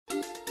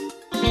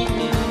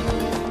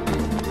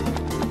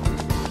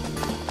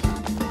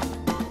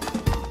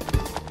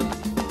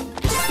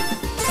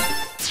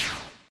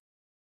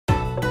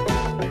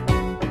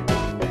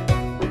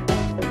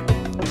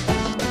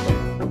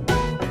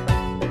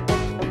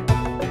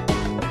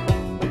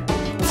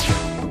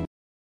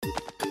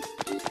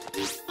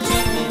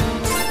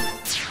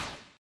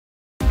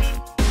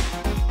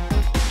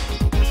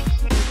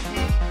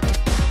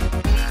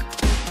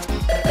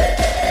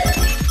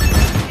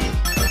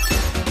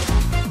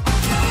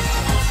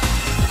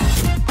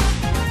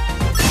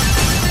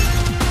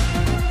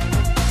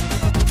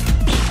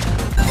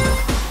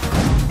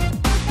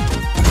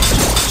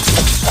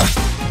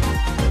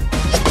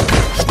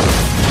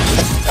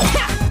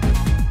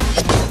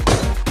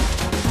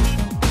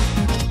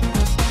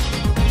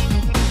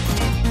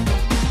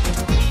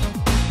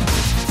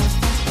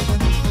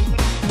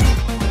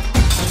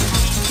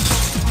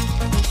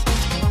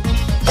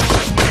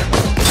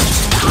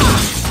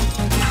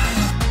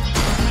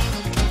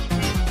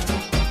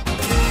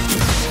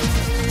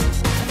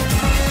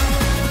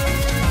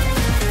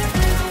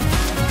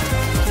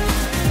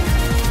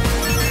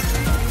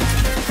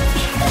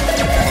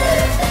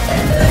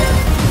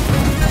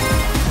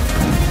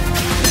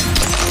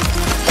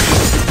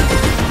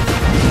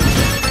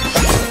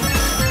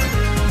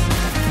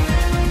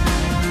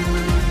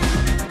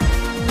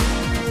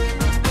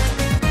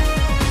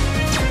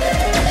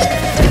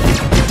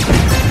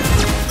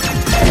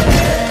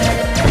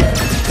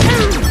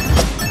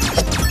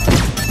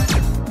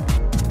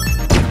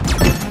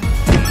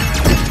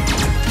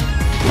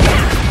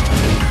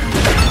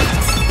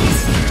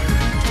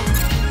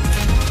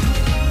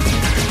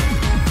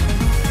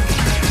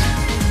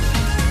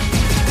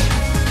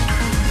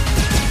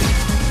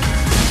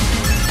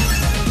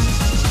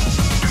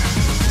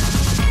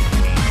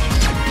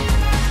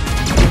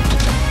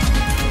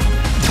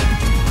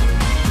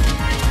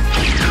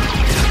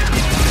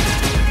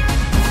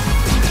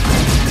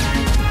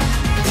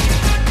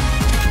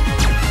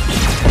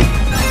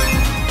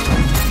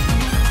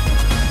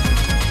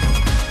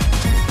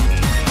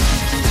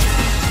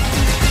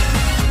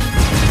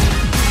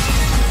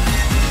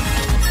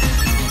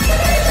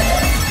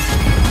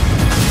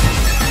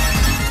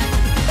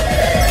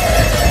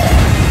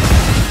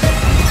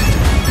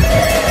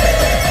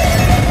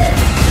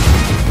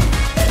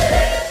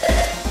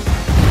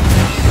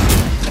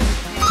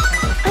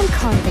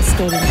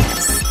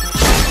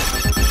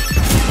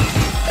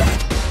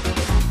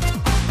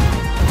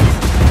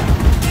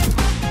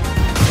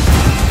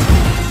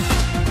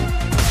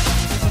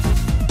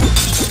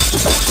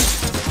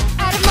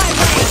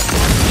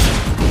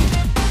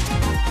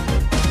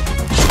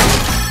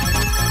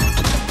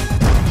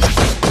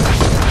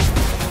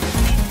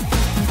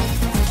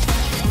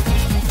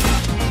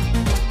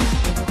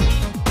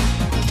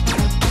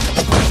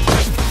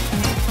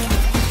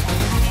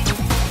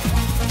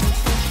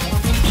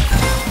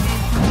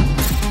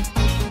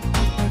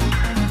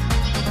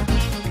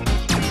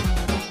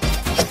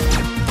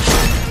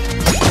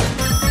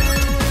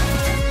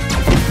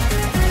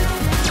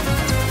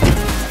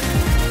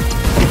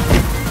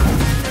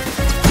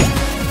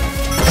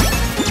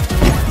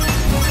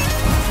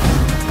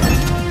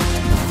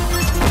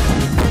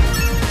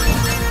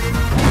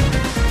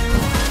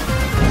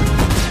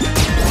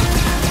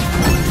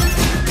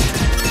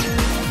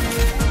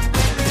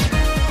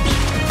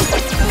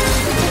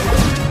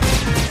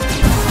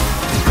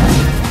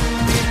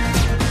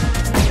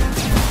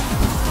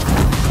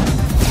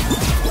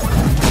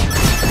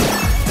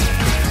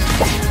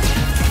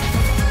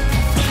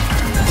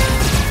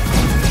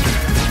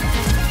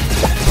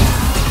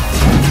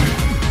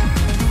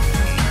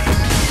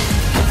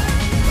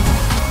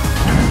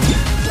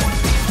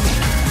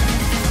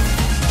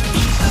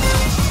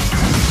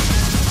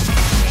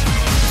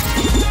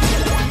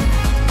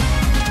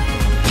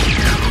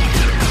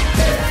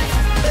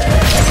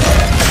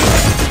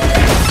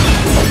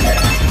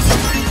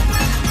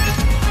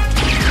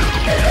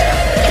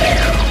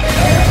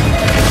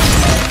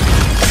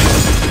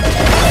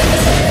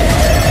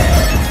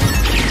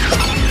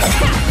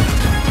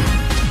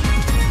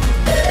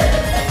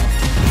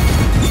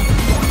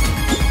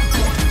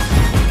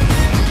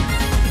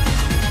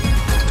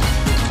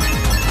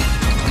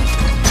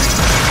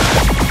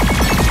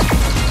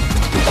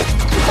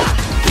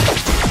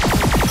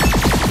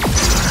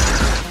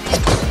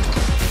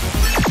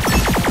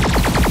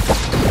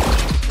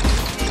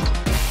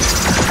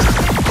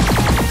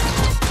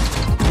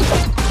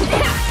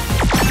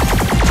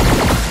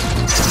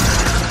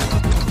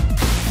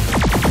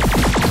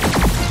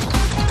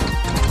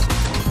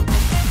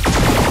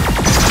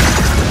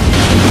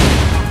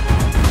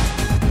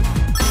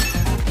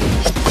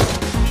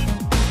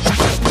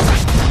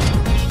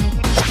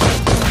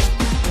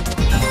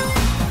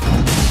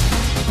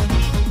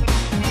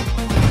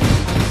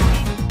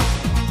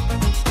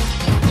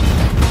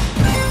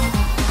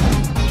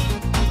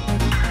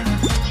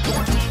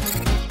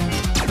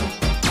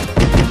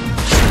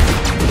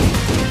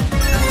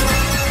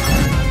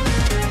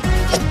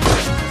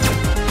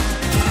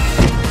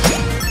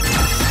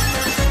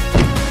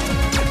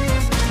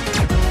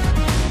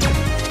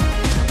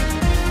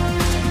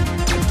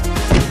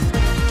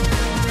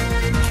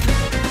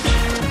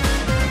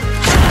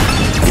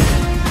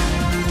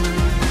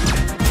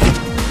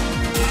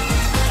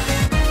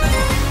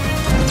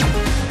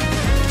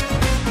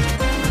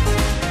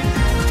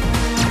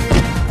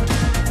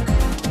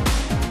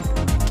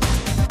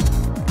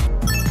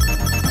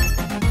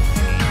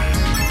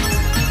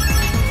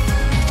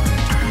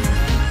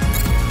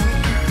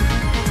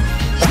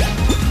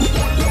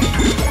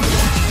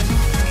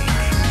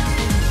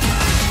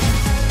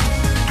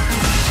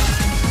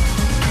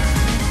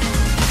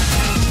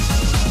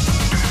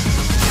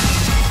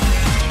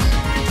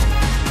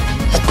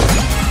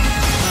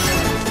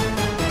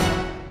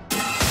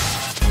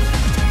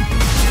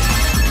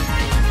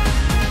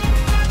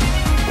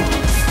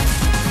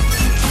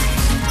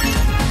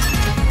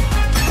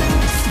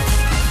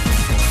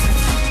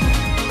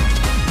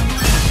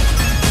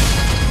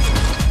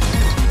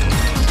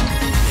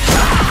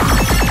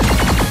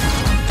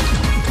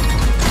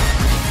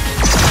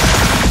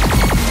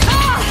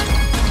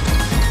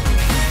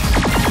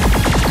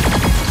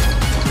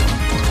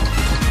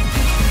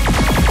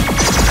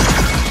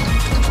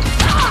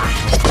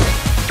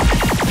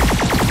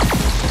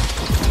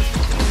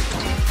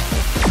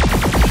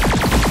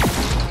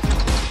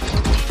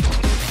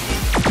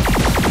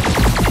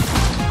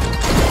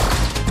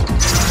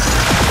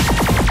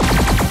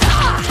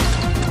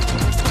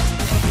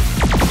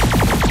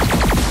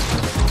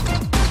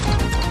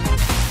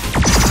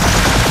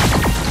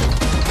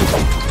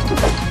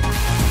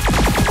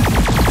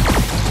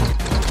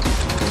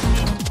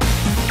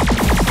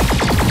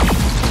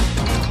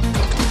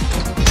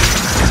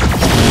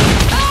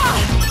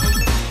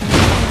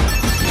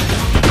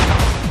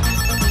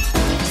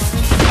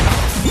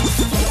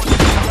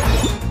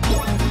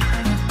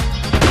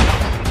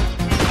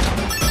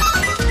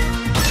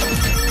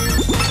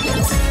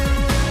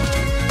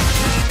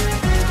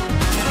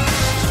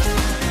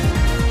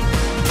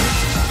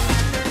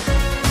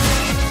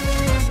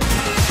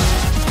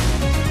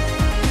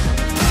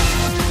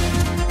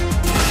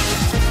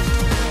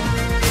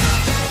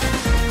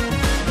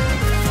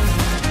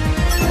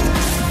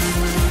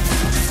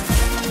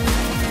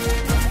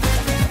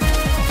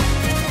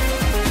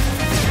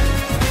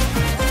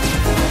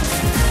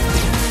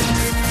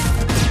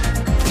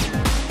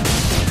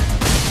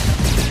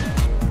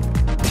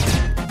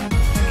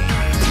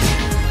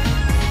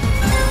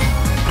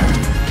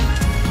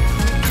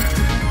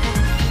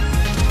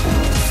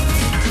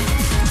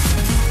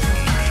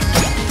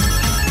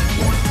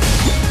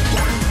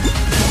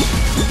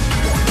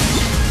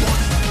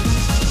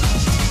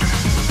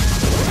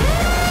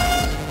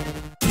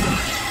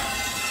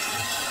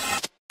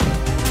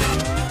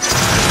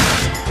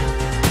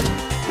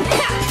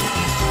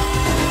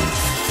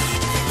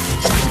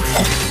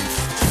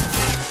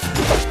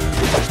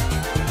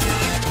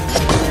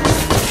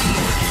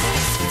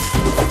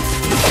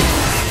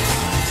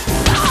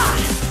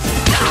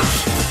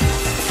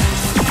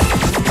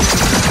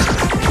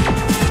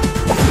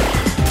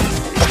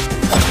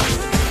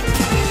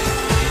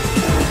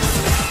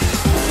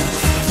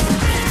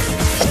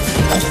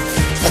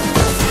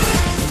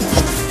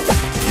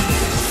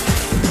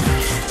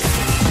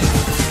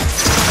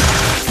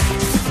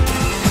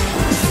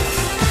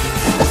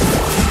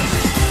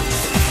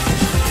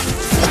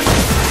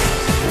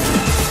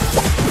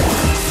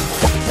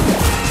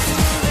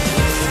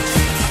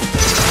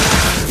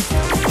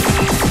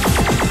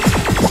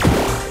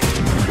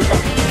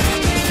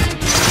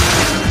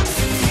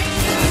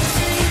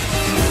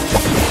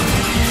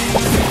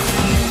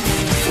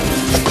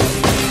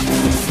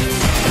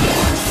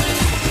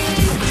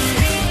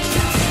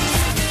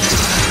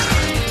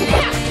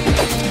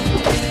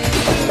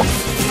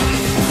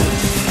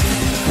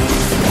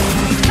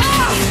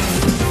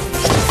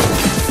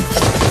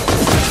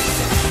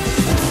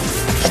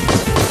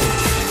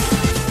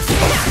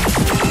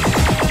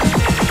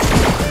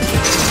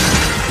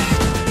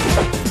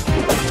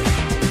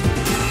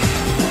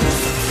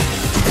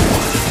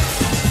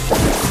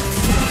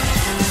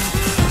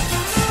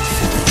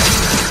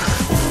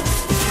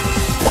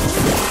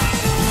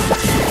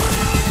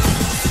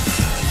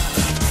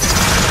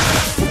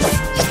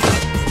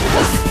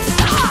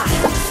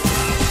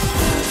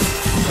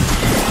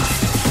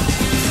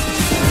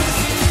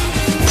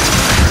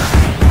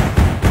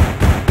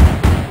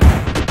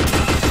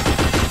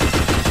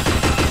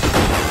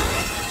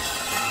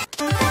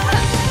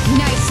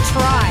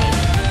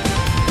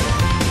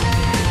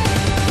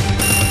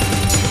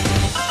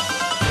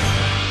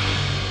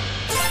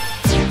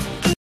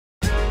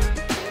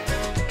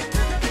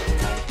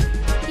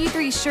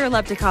sure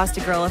love to cost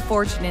a girl a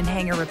fortune in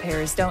hangar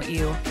repairs, don't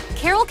you?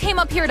 Carol came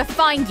up here to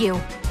find you.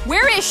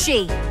 Where is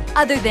she?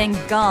 Other than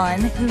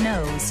gone, who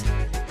knows?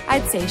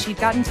 I'd say she'd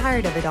gotten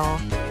tired of it all.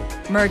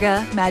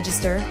 Murga,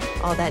 Magister,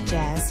 all that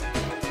jazz.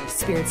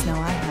 Spirits know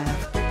I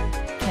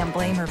have. Can't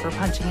blame her for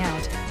punching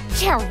out.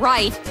 Yeah,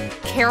 right.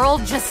 Carol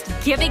just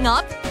giving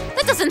up?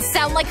 That doesn't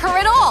sound like her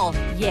at all.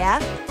 Yeah?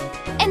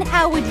 And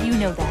how would you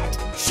know that?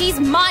 She's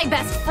my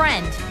best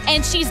friend,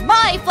 and she's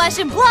my flesh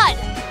and blood.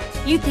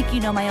 You think you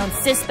know my own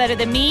sis better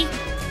than me?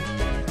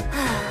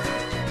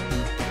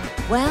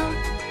 Well,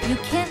 you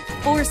can't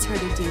force her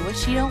to do what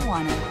she don't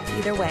want to,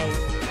 either way.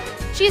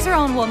 She's her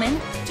own woman,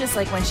 just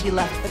like when she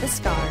left for the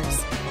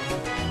Scars.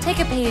 Take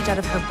a page out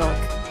of her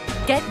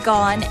book. Get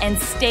gone and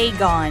stay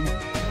gone.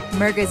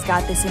 Murga's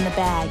got this in the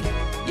bag.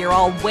 You're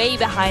all way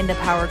behind the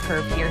power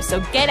curve here, so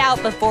get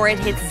out before it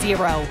hits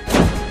 0.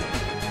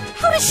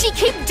 How does she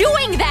keep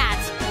doing that?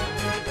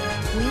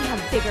 We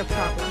have bigger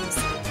problems.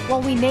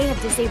 While we may have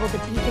disabled the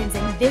beacons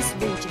in this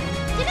region,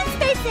 Didn't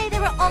Space say they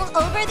were all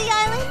over the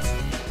island?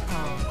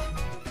 Oh,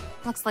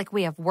 looks like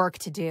we have work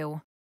to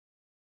do.